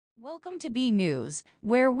Welcome to B News,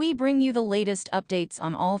 where we bring you the latest updates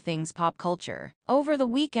on all things pop culture. Over the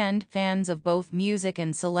weekend, fans of both music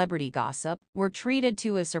and celebrity gossip were treated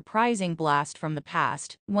to a surprising blast from the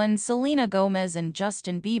past when Selena Gomez and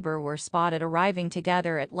Justin Bieber were spotted arriving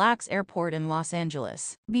together at LAX Airport in Los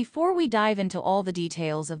Angeles. Before we dive into all the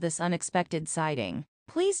details of this unexpected sighting,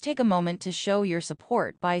 please take a moment to show your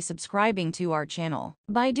support by subscribing to our channel.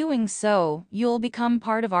 By doing so, you'll become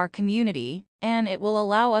part of our community, and it will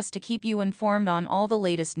allow us to keep you informed on all the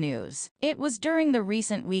latest news. It was during the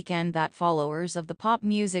recent weekend that followers of the pop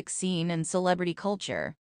music scene and celebrity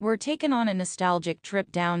culture were taken on a nostalgic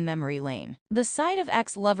trip down memory lane. The sight of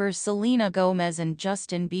ex-lovers Selena Gomez and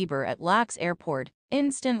Justin Bieber at LAX Airport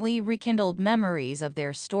instantly rekindled memories of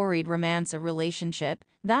their storied romance, a relationship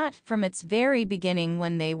that, from its very beginning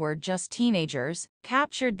when they were just teenagers,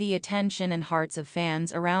 captured the attention and hearts of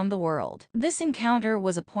fans around the world. This encounter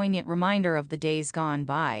was a poignant reminder of the days gone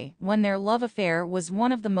by, when their love affair was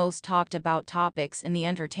one of the most talked about topics in the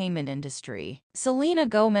entertainment industry. Selena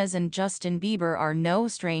Gomez and Justin Bieber are no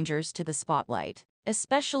strangers to the spotlight,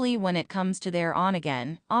 especially when it comes to their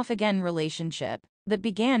on-again, off-again relationship that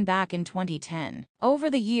began back in 2010.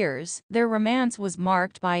 Over the years, their romance was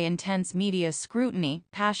marked by intense media scrutiny,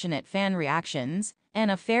 passionate fan reactions,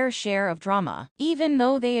 and a fair share of drama. Even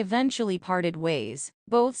though they eventually parted ways,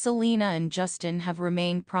 both Selena and Justin have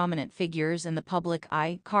remained prominent figures in the public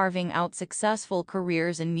eye, carving out successful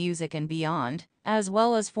careers in music and beyond, as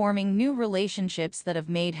well as forming new relationships that have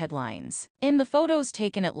made headlines. In the photos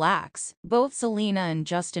taken at LAX, both Selena and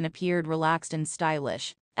Justin appeared relaxed and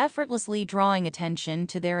stylish, effortlessly drawing attention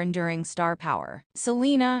to their enduring star power.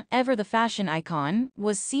 Selena, ever the fashion icon,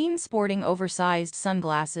 was seen sporting oversized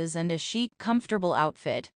sunglasses and a chic, comfortable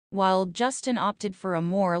outfit, while Justin opted for a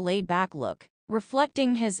more laid-back look,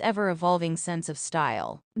 reflecting his ever-evolving sense of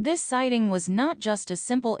style. This sighting was not just a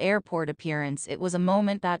simple airport appearance, it was a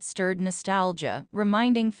moment that stirred nostalgia,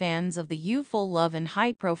 reminding fans of the youthful love and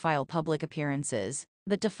high-profile public appearances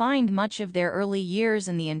that defined much of their early years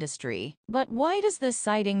in the industry. But why does this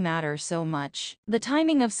sighting matter so much? The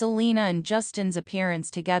timing of Selena and Justin's appearance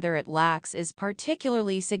together at LAX is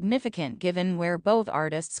particularly significant given where both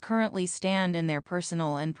artists currently stand in their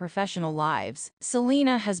personal and professional lives.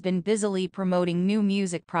 Selena has been busily promoting new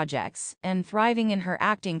music projects and thriving in her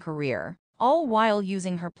acting career, all while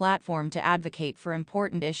using her platform to advocate for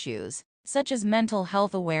important issues such as mental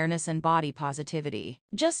health awareness and body positivity.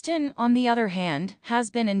 Justin, on the other hand,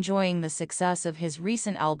 has been enjoying the success of his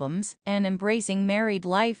recent albums and embracing married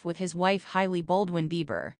life with his wife Hailey Baldwin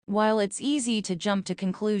Bieber. While it's easy to jump to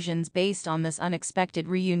conclusions based on this unexpected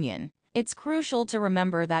reunion, it's crucial to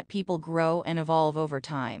remember that people grow and evolve over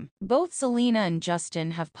time. Both Selena and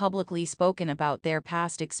Justin have publicly spoken about their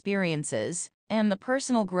past experiences and the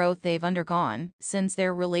personal growth they've undergone since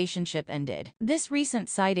their relationship ended. This recent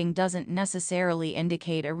sighting doesn't necessarily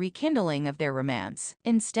indicate a rekindling of their romance.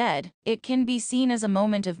 Instead, it can be seen as a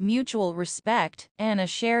moment of mutual respect and a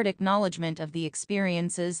shared acknowledgement of the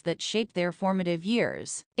experiences that shaped their formative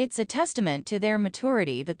years. It's a testament to their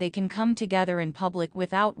maturity that they can come together in public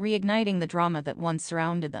without reigniting the drama that once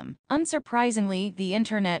surrounded them. Unsurprisingly, the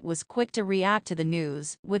internet was quick to react to the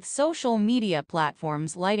news, with social media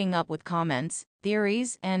platforms lighting up with comments,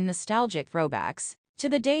 theories, and nostalgic throwbacks to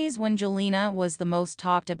the days when Jelena was the most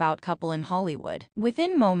talked about couple in Hollywood.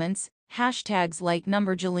 Within moments, hashtags like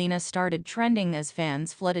 #Jelena started trending as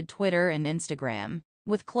fans flooded Twitter and Instagram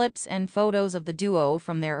with clips and photos of the duo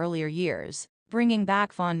from their earlier years, bringing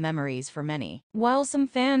back fond memories for many. While some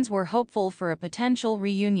fans were hopeful for a potential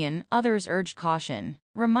reunion, others urged caution,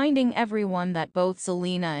 reminding everyone that both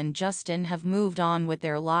Selena and Justin have moved on with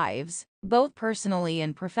their lives, both personally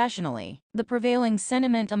and professionally. The prevailing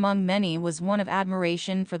sentiment among many was one of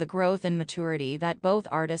admiration for the growth and maturity that both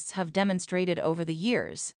artists have demonstrated over the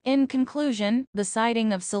years. In conclusion, the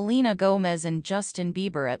sighting of Selena Gomez and Justin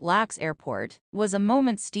Bieber at LAX Airport was a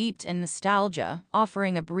moment steeped in nostalgia,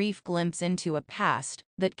 offering a brief glimpse into a past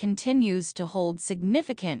that continues to hold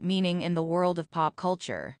significant meaning in the world of pop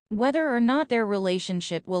culture. Whether or not their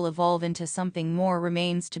relationship will evolve into something more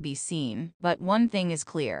remains to be seen, but one thing is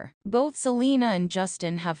clear: both Selena and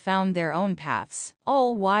Justin have found their own paths,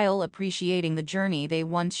 all while appreciating the journey they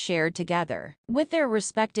once shared together. With their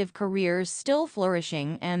respective careers still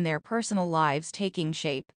flourishing and their personal lives taking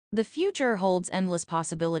shape, the future holds endless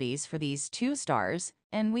possibilities for these two stars,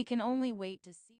 and we can only wait to see.